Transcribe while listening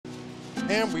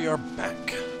And we are back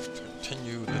to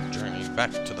continue the journey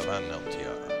back to the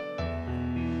Vaneltia.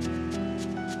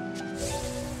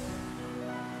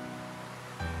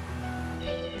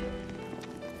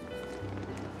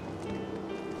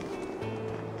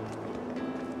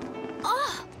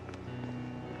 Oh!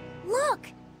 Look!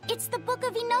 It's the Book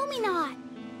of Inomata!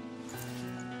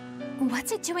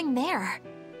 What's it doing there?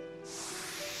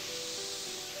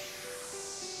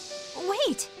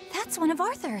 Wait! That's one of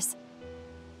Arthur's!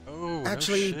 Oh,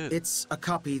 Actually, no shit. it's a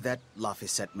copy that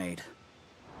Laphicet made.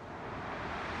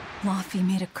 Laffy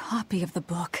made a copy of the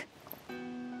book.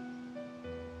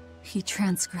 He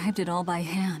transcribed it all by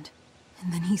hand,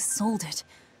 and then he sold it,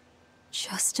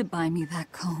 just to buy me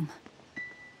that comb.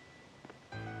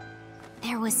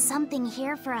 There was something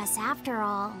here for us after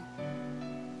all.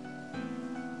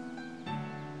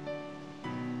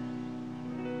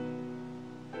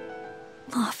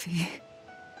 Laffy.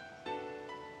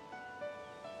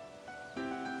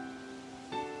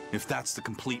 If that's the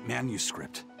complete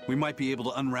manuscript, we might be able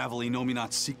to unravel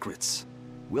Inomata's secrets.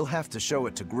 We'll have to show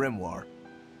it to Grimoire.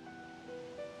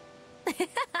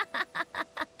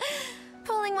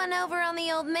 Pulling one over on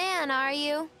the old man, are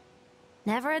you?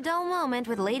 Never a dull moment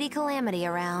with Lady Calamity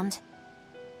around.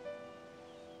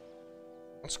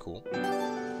 That's cool.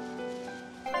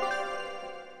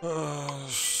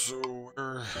 So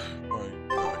where I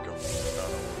gotta go?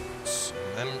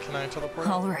 And then can I teleport?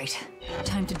 All right.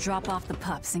 Time to drop off the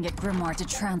pups and get Grimoire to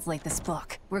translate this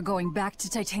book. We're going back to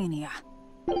Titania.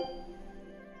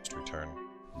 Just return.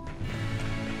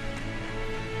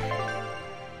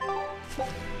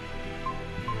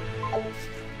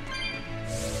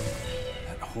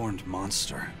 That horned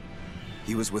monster.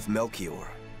 He was with Melchior.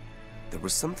 There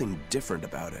was something different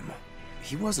about him.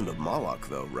 He wasn't a Moloch,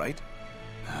 though, right?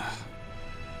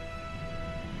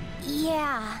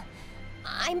 Yeah,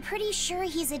 I'm pretty sure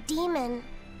he's a demon.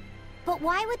 But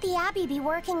why would the Abbey be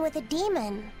working with a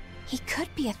demon? He could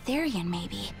be a Therian,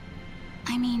 maybe.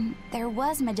 I mean, there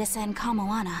was Medusa and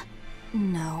Kamoana.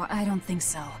 No, I don't think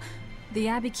so. The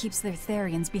Abbey keeps their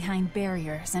Therians behind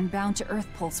barriers and bound to Earth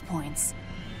Pulse points.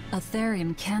 A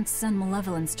Therian can't send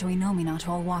malevolence to Inomata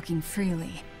while walking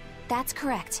freely. That's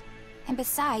correct. And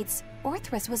besides,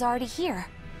 Orthrus was already here.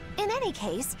 In any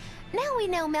case, now we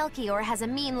know Melchior has a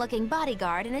mean-looking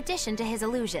bodyguard in addition to his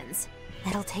illusions.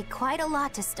 It'll take quite a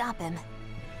lot to stop him.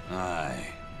 Aye.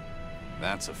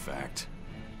 That's a fact.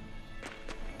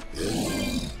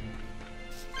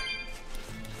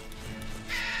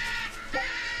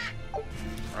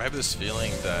 I have this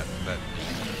feeling that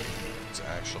it's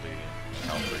actually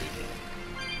Alfred.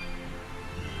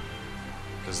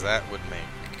 Because that would make...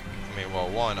 I mean, well,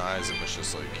 one, Isaac was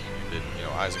just like...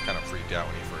 Isaac kind of freaked out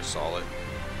when he first saw it.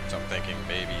 So I'm thinking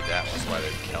maybe that was why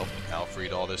they kept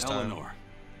Alfred all this time. Eleanor,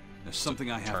 there's something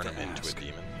I have turn to him ask. into a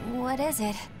demon. What is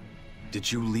it?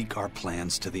 Did you leak our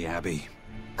plans to the Abbey?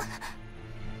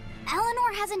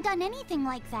 Eleanor hasn't done anything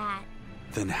like that.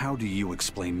 Then how do you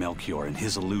explain Melchior and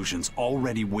his illusions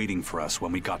already waiting for us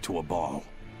when we got to a ball?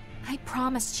 I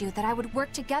promised you that I would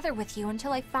work together with you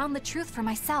until I found the truth for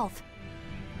myself.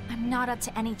 I'm not up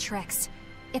to any tricks.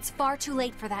 It's far too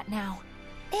late for that now.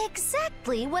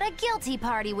 Exactly what a guilty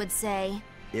party would say.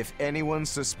 If anyone's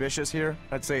suspicious here,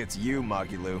 I'd say it's you,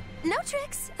 Magilu. No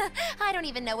tricks. I don't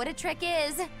even know what a trick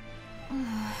is.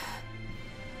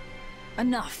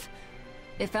 Enough.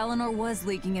 If Eleanor was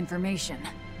leaking information,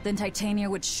 then Titania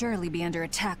would surely be under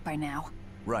attack by now.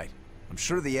 Right. I'm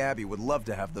sure the Abbey would love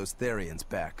to have those Therians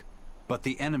back. But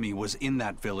the enemy was in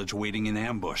that village waiting in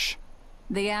ambush.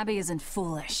 The Abbey isn't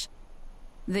foolish.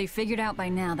 They figured out by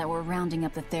now that we're rounding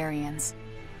up the Therians.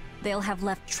 They'll have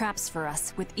left traps for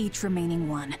us with each remaining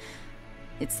one.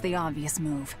 It's the obvious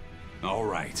move. All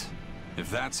right. If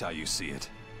that's how you see it,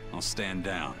 I'll stand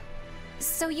down.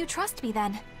 So you trust me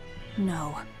then?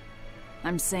 No.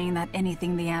 I'm saying that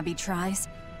anything the Abbey tries,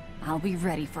 I'll be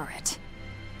ready for it.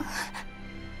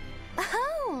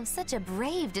 Oh, such a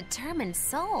brave, determined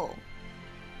soul.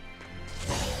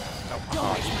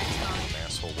 Oh,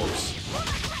 asshole, whoops.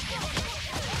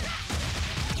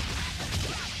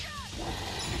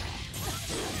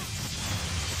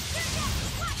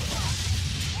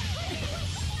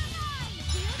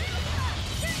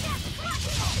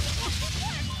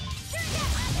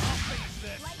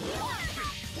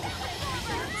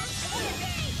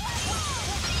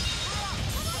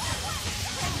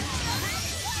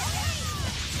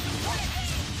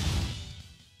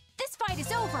 This fight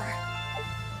is over!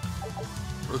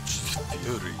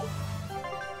 Fury.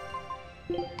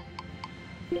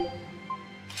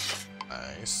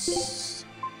 Nice.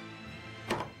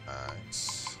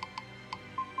 Nice.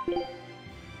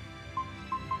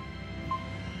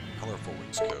 Colorful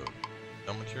waistcoat.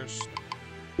 Done with yours?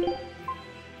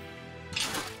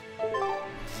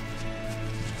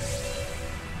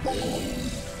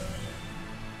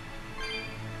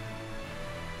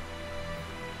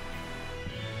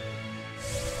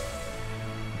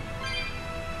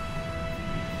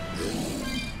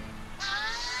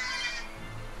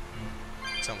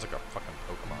 Sounds like a fucking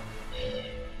Pokemon.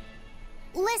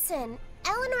 Listen,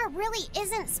 Eleanor really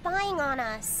isn't spying on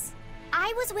us.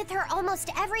 I was with her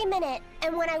almost every minute,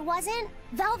 and when I wasn't,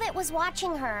 Velvet was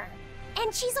watching her.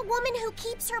 And she's a woman who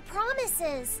keeps her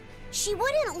promises. She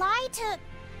wouldn't lie to...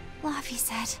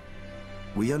 Laphicet.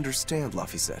 We understand,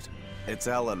 Laphicet. It's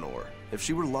Eleanor. If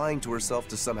she were lying to herself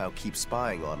to somehow keep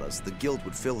spying on us, the guild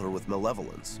would fill her with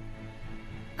malevolence.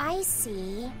 I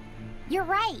see. You're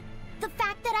right. The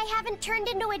fact that I haven't turned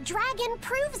into a dragon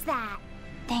proves that.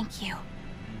 Thank you.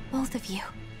 Both of you.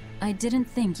 I didn't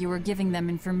think you were giving them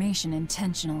information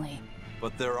intentionally.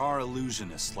 But there are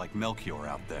illusionists like Melchior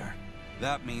out there.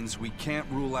 That means we can't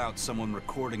rule out someone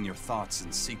recording your thoughts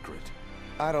in secret.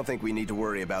 I don't think we need to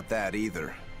worry about that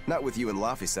either. Not with you and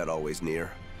Laphicet always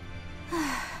near.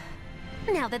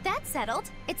 Now that that's settled,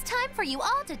 it's time for you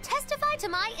all to testify to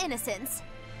my innocence.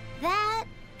 That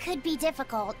could be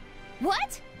difficult.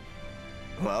 What?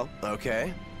 Well,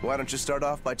 okay. Why don't you start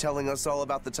off by telling us all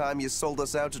about the time you sold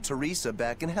us out to Teresa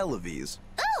back in Helives?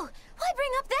 Oh, why bring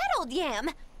up that old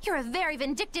yam? You're a very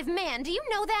vindictive man, do you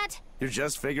know that? You're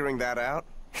just figuring that out?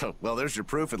 Well, there's your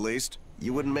proof at least.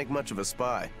 You wouldn't make much of a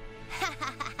spy.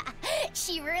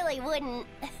 She really wouldn't.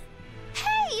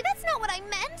 Hey, that's not what I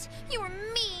meant! You were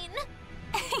mean!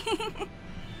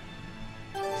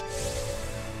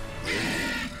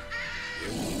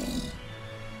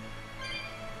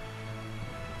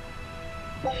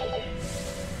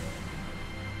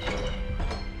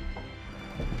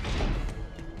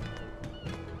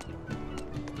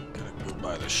 Gotta go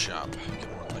by the shop, get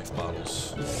more life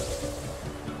bottles.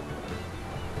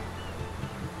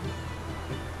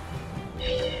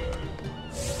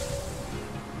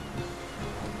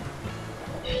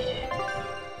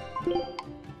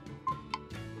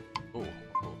 Oh,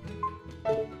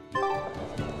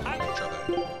 try that.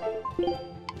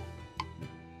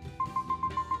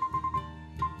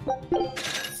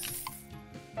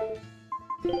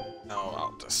 Now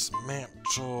I'll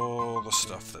dismantle the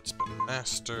stuff that's been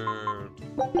mastered.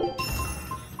 A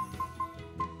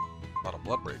lot of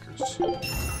blood breakers.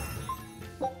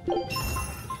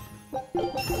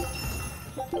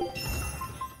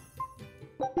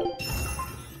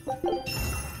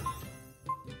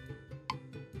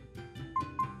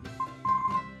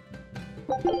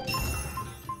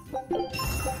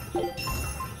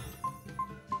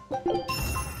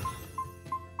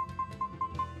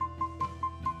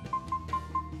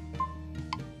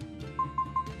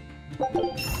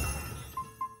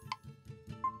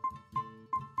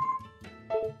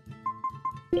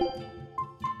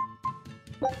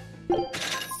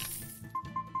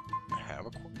 I have a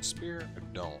quartz spear? I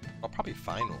don't. I'll probably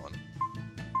find one.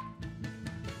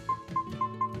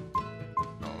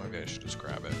 Oh, maybe I should just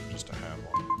grab it just to have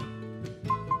one.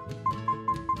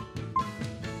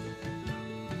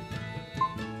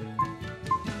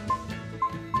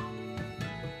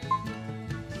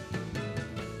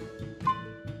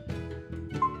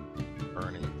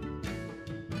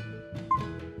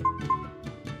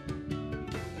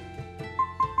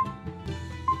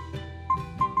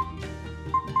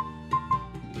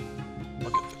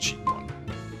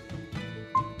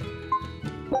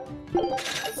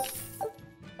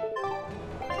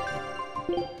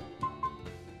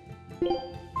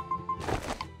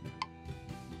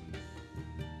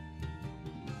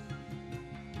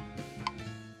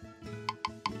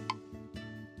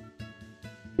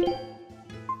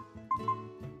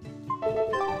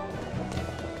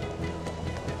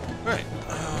 Right,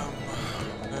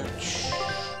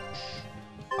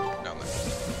 down there.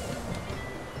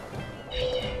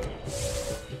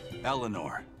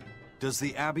 Eleanor, does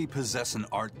the Abbey possess an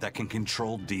art that can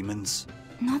control demons?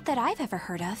 Not that I've ever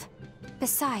heard of.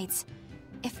 Besides,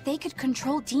 if they could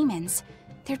control demons,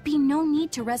 there'd be no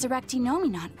need to resurrect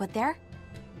Inominat, would there?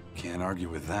 Can't argue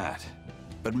with that.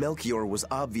 But Melchior was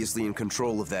obviously in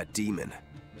control of that demon.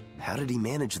 How did he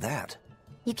manage that?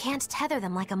 You can't tether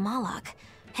them like a Moloch,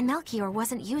 and Melchior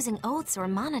wasn't using oaths or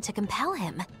mana to compel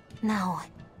him. No,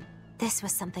 this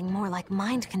was something more like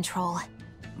mind control.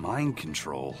 Mind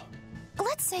control?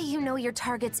 Let's say you know your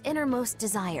target's innermost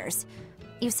desires.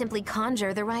 You simply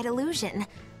conjure the right illusion.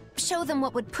 Show them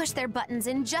what would push their buttons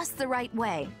in just the right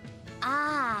way.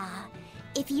 Ah,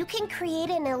 if you can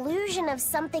create an illusion of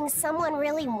something someone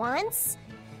really wants,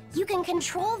 you can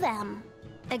control them.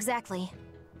 Exactly.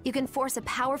 You can force a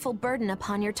powerful burden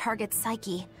upon your target's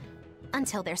psyche.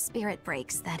 Until their spirit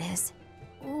breaks, that is.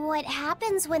 What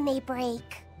happens when they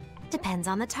break? Depends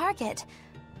on the target.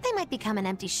 They might become an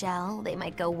empty shell, they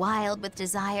might go wild with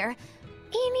desire.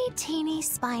 Eeny teeny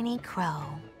spiny crow.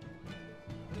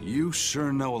 You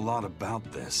sure know a lot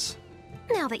about this.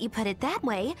 Now that you put it that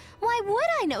way, why would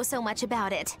I know so much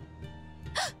about it?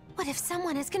 What if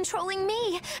someone is controlling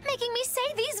me, making me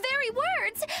say these very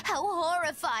words? How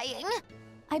horrifying!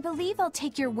 I believe I'll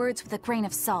take your words with a grain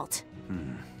of salt.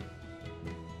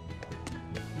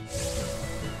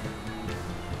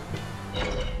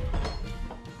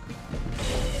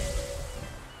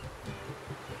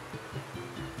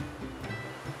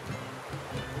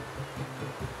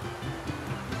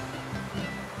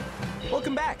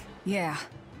 Welcome back. Yeah.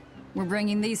 We're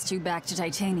bringing these two back to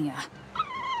Titania.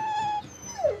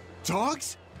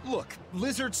 Dogs? Look,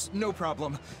 lizards, no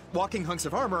problem. Walking hunks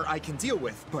of armor I can deal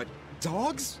with, but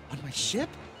dogs? On my ship?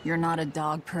 You're not a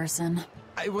dog person.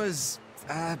 I was,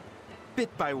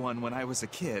 bit by one when I was a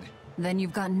kid. Then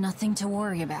you've got nothing to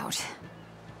worry about.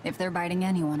 If they're biting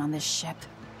anyone on this ship,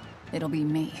 it'll be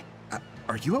me.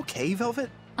 Are you okay,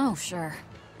 Velvet? Oh, sure.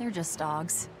 They're just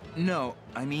dogs. No,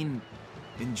 I mean,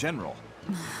 in general.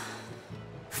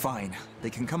 Fine, they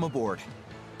can come aboard.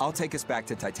 I'll take us back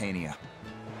to Titania.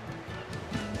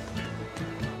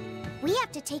 We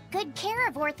have to take good care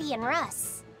of Orthy and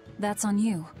Russ. That's on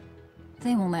you.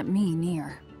 They won't let me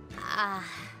near.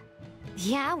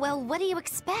 Yeah, well, what do you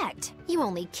expect? You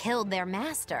only killed their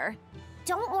master.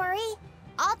 Don't worry.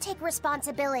 I'll take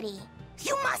responsibility.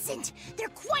 You mustn't! They're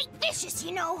quite vicious,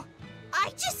 you know. I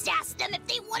just asked them if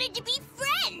they wanted to be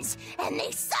friends, and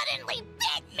they suddenly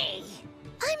bit me!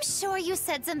 I'm sure you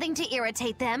said something to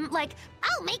irritate them, like,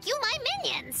 I'll make you my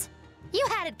minions! You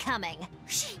had it coming.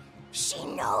 She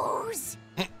knows.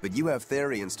 But you have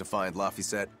Therians to find,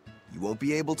 Laphicet. You won't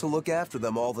be able to look after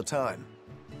them all the time.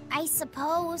 I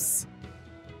suppose.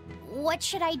 What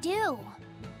should I do?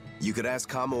 You could ask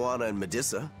Kamoana and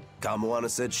Medissa. Kamoana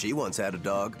said she once had a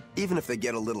dog. Even if they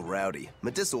get a little rowdy,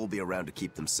 Medissa will be around to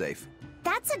keep them safe.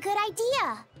 That's a good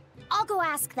idea. I'll go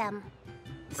ask them.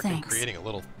 Thanks. Creating a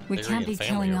little We can't be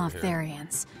killing off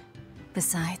Therians.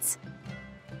 Besides,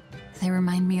 they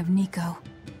remind me of Nico.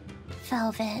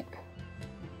 Velvet.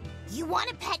 You want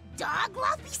a pet dog,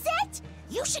 Laphicet?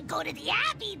 You should go to the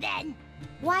Abbey then.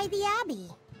 Why the Abbey?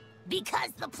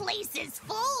 Because the place is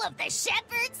full of the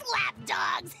shepherd's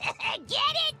lapdogs.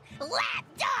 Get it?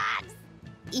 Lapdogs!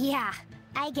 Yeah,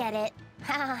 I get it.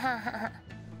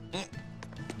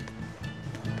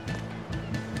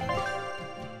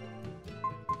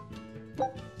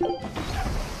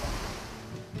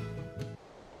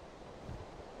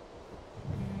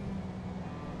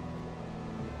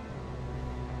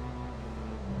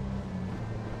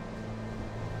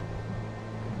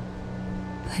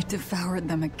 I devoured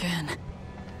them again.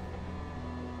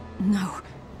 No,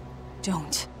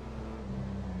 don't.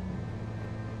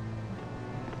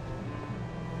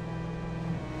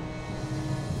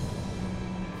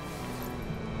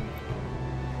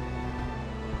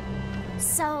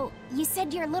 So, you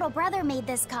said your little brother made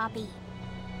this copy.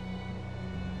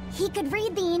 He could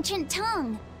read the ancient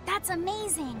tongue. That's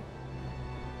amazing.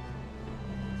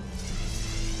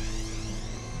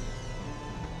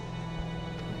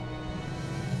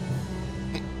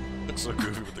 Looks so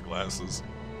goofy with the glasses.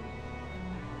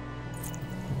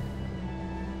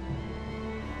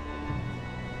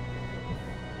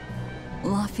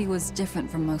 Laffy was different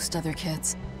from most other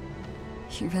kids.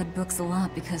 He read books a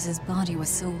lot because his body was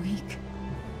so weak.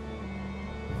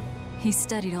 He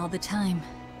studied all the time,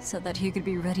 so that he could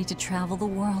be ready to travel the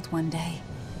world one day.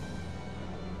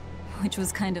 Which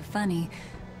was kind of funny,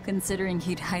 considering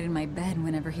he'd hide in my bed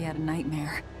whenever he had a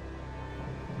nightmare.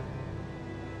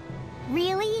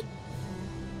 Really?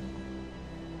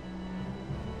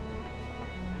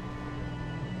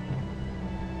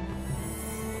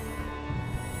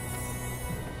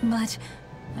 But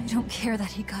I don't care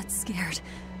that he got scared.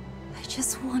 I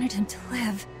just wanted him to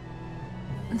live.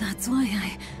 That's why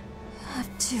I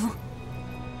have to.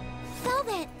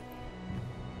 Velvet!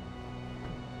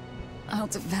 I'll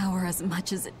devour as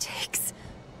much as it takes.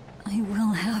 I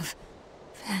will have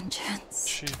vengeance.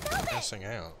 She's missing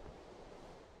out.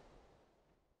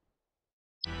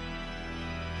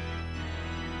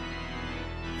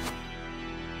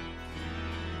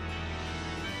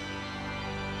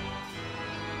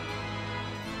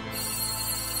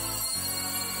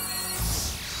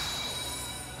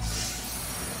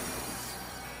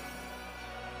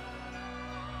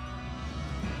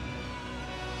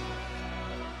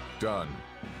 Done.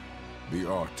 The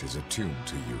art is attuned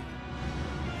to you.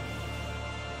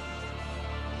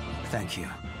 Thank you.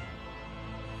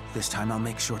 This time I'll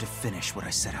make sure to finish what I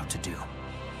set out to do.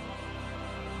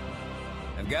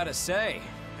 I've gotta say,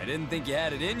 I didn't think you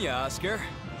had it in you, Oscar.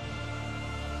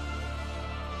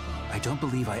 I don't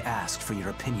believe I asked for your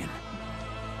opinion.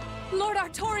 Lord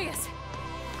Artorias!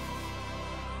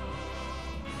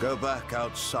 Go back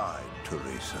outside,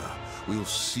 Teresa. We'll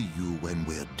see you when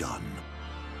we're done.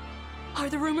 Are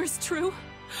the rumors true?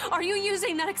 Are you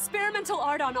using that experimental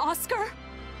art on Oscar?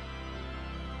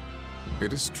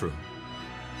 It is true.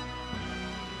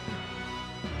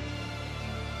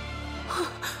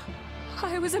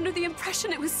 I was under the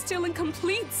impression it was still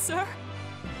incomplete, sir.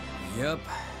 Yep.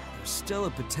 There's still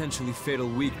a potentially fatal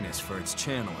weakness for its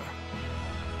channeler.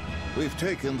 We've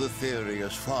taken the theory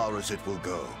as far as it will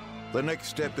go. The next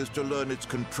step is to learn its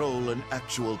control and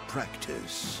actual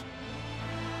practice.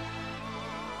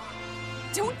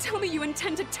 Don't tell me you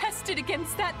intend to test it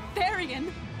against that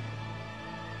Therian!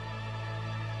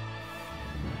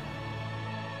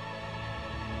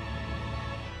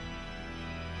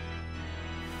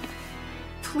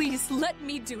 Please let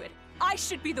me do it. I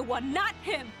should be the one, not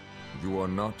him! You are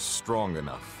not strong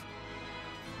enough.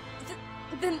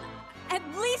 Then at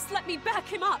least let me back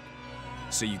him up!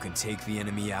 So you can take the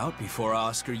enemy out before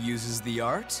Oscar uses the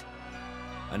art?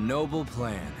 A noble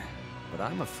plan, but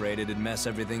I'm afraid it'd mess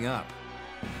everything up.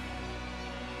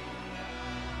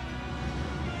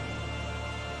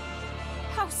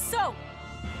 How so?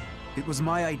 It was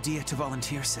my idea to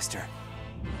volunteer, sister.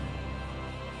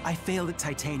 I failed at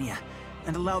Titania,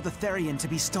 and allowed the Therian to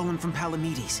be stolen from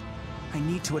Palamedes. I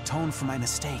need to atone for my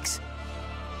mistakes.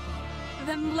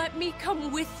 Then let me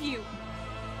come with you.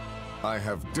 I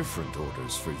have different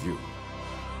orders for you.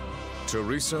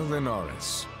 Teresa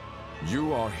Linares,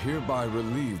 you are hereby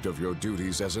relieved of your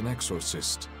duties as an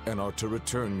exorcist, and are to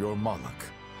return your Moloch.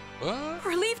 What?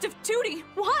 Relieved of duty?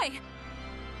 Why?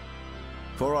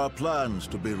 For our plans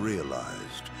to be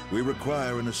realized, we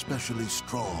require an especially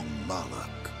strong Moloch.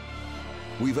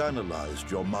 We've analyzed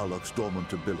your Moloch's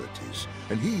dormant abilities,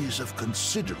 and he is of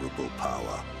considerable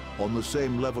power, on the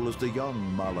same level as the young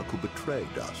Moloch who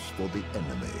betrayed us for the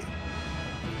enemy.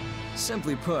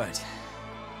 Simply put,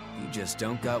 you just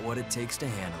don't got what it takes to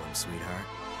handle him, sweetheart.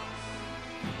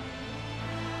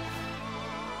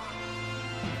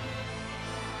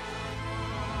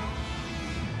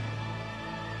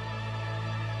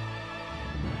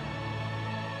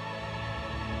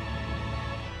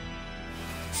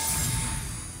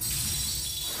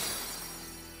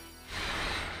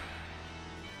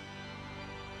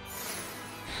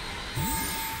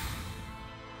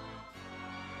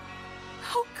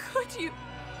 How could you?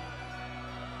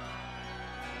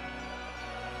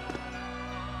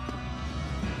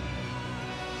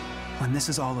 When this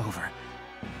is all over,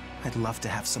 I'd love to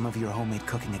have some of your homemade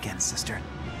cooking again, sister.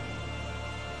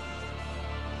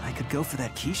 I could go for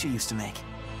that quiche you used to make.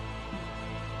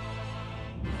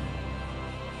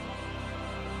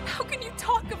 How can you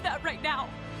talk of that right now?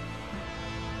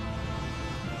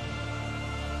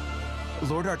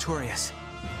 Lord Artorias.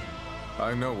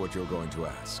 I know what you're going to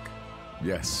ask.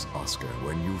 Yes, Oscar,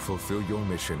 when you fulfill your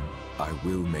mission, I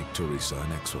will make Teresa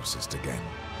an exorcist again.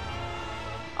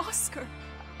 Oscar,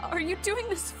 are you doing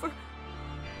this for...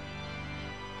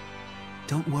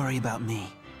 Don't worry about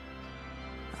me.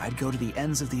 I'd go to the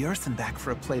ends of the earth and back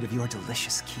for a plate of your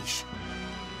delicious quiche.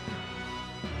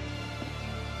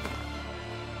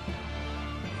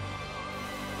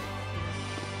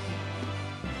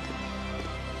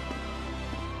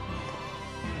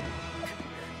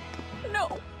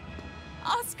 No!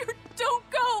 Oscar, don't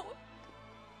go!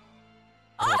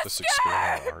 I want this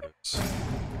experimental artist.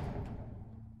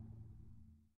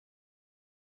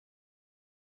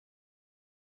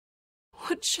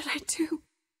 What should I do?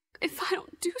 If I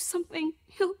don't do something,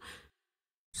 he'll...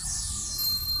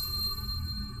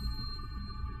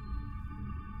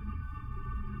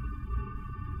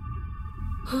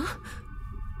 Huh?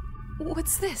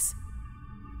 What's this?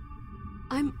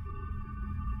 I'm...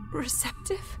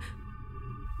 receptive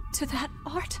to that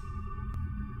art?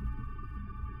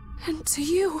 And to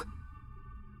you? Is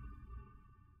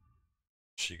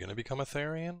she gonna become a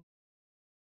Therian?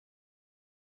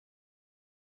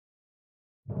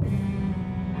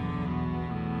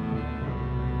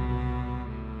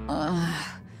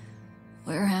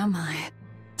 Where am I?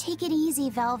 Take it easy,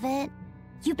 Velvet.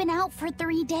 You've been out for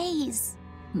 3 days.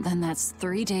 Then that's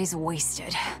 3 days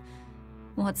wasted.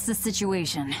 What's the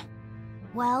situation?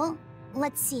 Well,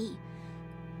 let's see.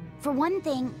 For one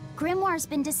thing, Grimoire's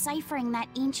been deciphering that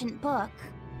ancient book.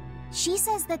 She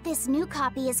says that this new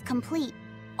copy is complete.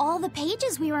 All the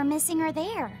pages we were missing are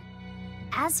there.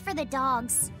 As for the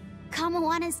dogs,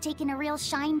 Kamawana's taken a real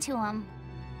shine to them.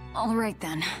 All right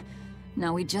then.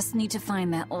 Now we just need to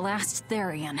find that last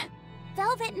Therian.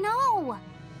 Velvet, no!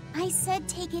 I said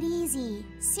take it easy.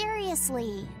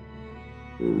 Seriously.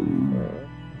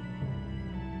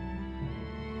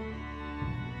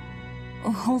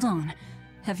 Oh, hold on.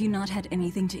 Have you not had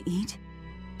anything to eat?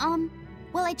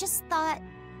 Well, I just thought,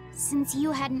 since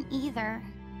you hadn't either.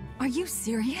 Are you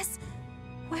serious?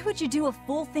 Why would you do a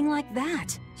full thing like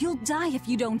that? You'll die if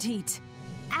you don't eat.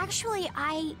 Actually,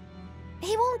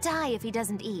 He won't die if he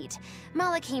doesn't eat.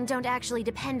 Malachim don't actually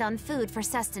depend on food for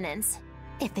sustenance.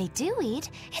 If they do eat,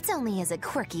 it's only as a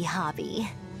quirky hobby.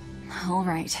 All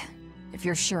right, if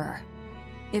you're sure.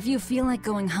 If you feel like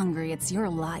going hungry, it's your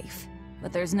life.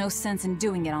 But there's no sense in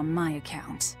doing it on my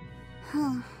account.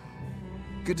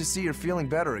 Good to see you're feeling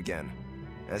better again.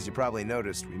 As you probably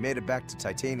noticed, we made it back to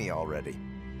Titania already.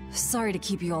 Sorry to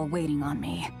keep you all waiting on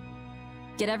me.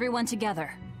 Get everyone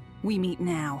together. We meet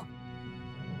now.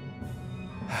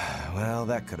 Well,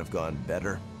 that could have gone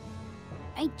better.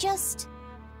 I just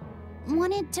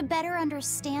wanted to better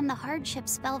understand the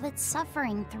hardships Velvet's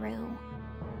suffering through.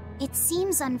 It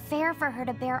seems unfair for her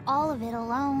to bear all of it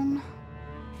alone.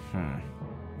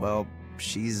 Well,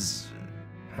 she's...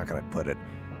 how can I put it?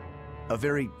 A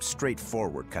very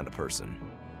straightforward kind of person.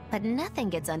 But nothing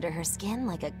gets under her skin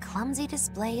like a clumsy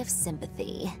display of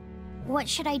sympathy. What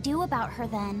should I do about her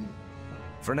then?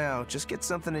 For now, just get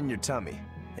something in your tummy.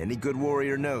 Any good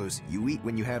warrior knows you eat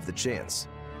when you have the chance.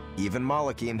 Even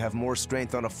Malachim have more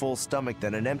strength on a full stomach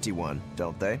than an empty one,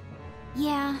 don't they?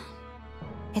 Yeah.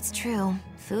 It's true.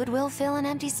 Food will fill an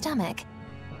empty stomach.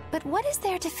 But what is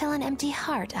there to fill an empty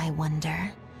heart, I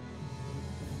wonder?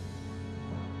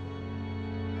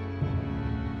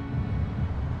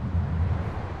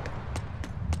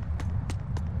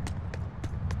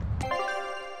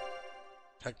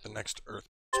 Heck, the next Earth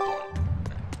point.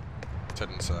 Okay. Let's head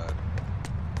inside.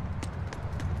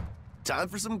 Time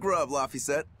for some grub,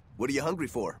 Laphicet. What are you hungry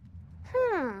for?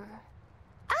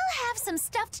 I'll have some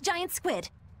stuffed giant squid.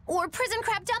 Or prison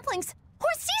crab dumplings. Or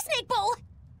sea snake bowl.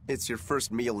 It's your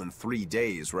first meal in 3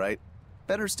 days, right?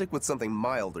 Better stick with something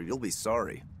mild or you'll be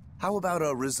sorry. How about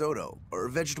a risotto or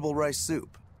vegetable rice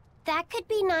soup? That could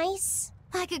be nice.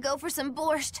 I could go for some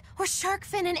borscht or shark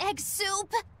fin and egg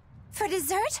soup. For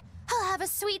dessert, I'll have a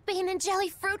sweet bean and jelly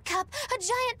fruit cup, a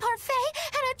giant parfait,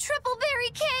 and a triple berry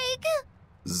cake.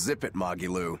 Zip it,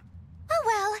 Magilu. Oh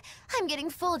well, I'm getting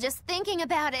full just thinking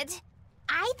about it.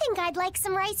 I think I'd like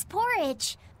some rice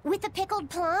porridge, with a pickled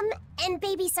plum and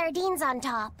baby sardines on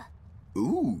top.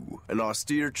 Ooh, an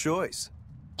austere choice.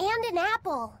 And an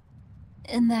apple.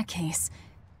 In that case,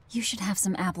 you should have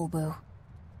some apple boo.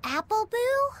 Apple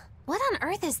boo? What on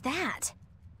earth is that?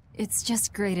 It's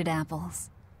just grated apples.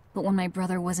 But when my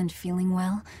brother wasn't feeling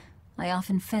well, I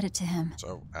often fed it to him.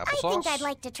 So, I applesauce? think I'd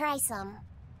like to try some.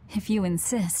 If you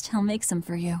insist, I'll make some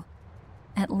for you.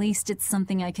 At least it's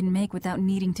something I can make without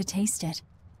needing to taste it.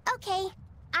 Okay,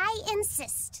 I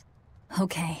insist.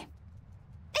 Okay.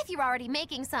 If you're already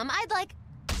making some, I'd like...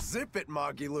 Zip it,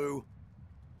 Magilu.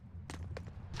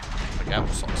 Like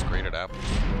applesauce, grated apples.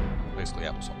 Basically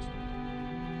applesauce.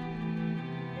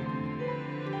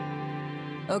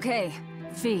 Okay,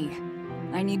 Fee.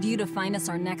 I need you to find us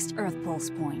our next Earth Pulse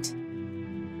point.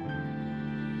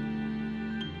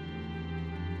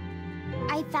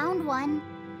 I found one,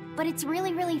 but it's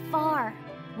really, really far.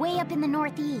 Way up in the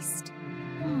northeast.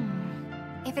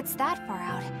 If it's that far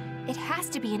out, it has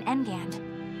to be in Midgand.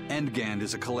 Midgand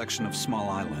is a collection of small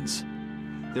islands.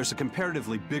 There's a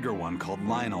comparatively bigger one called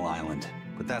Lionel Island,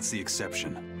 but that's the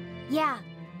exception. Yeah,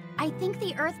 I think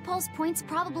the Earth Pulse point's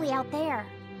probably out there.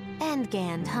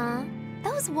 Midgand, huh?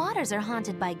 Those waters are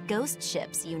haunted by ghost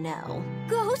ships, you know.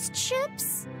 Ghost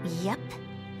ships? Yep.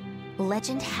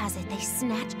 Legend has it they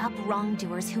snatch up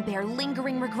wrongdoers who bear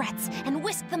lingering regrets and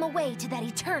whisk them away to that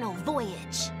eternal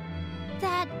voyage.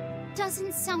 That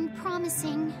doesn't sound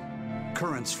promising.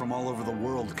 Currents from all over the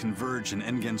world converge in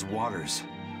Midgand's waters,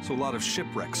 so a lot of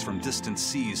shipwrecks from distant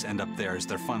seas end up there as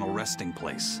their final resting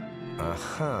place.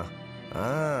 Uh-huh.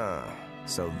 Ah,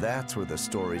 so that's where the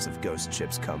stories of ghost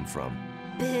ships come from.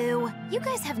 Boo. You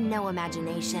guys have no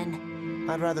imagination.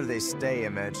 I'd rather they stay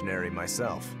imaginary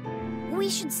myself. We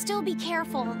should still be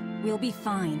careful. We'll be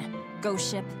fine. Ghost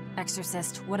ship,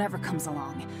 exorcist, whatever comes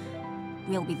along.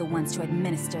 We'll be the ones to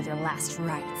administer their last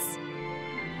rites.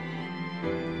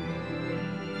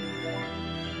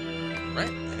 Right,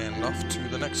 and off to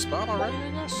the next spot already,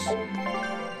 I guess?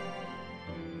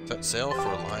 Set sail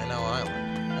for Lionel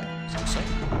Island. Yeah, so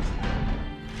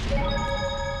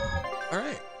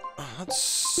Alright, let's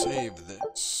save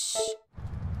this.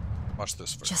 Watch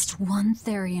this first. Just one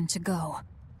Therian to go.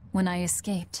 When I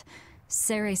escaped,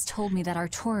 Ceres told me that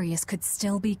Artorius could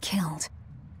still be killed.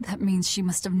 That means she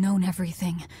must have known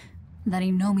everything. That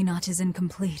Inomata is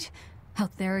incomplete. How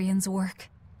Therians work.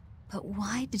 But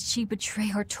why did she betray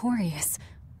Artorias?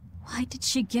 Why did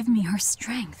she give me her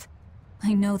strength?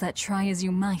 I know that try as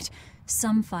you might,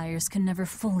 some fires can never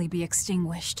fully be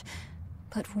extinguished.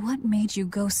 But what made you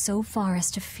go so far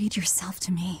as to feed yourself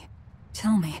to me?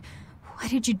 Tell me, why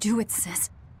did you do it, sis?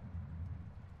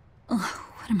 Ugh,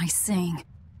 what am I saying?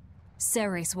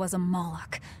 Ceres was a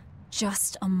Moloch.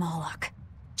 Just a Moloch.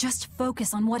 Just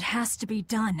focus on what has to be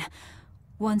done.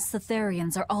 Once the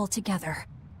Therians are all together,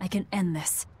 I can end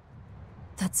this.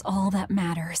 That's all that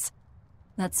matters.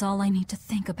 That's all I need to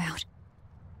think about.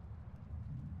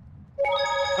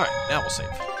 Alright, now we'll save.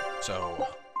 So,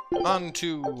 on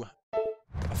to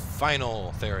a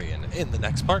final Therian in the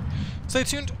next part. Stay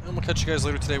tuned, and we'll catch you guys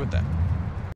later today with that.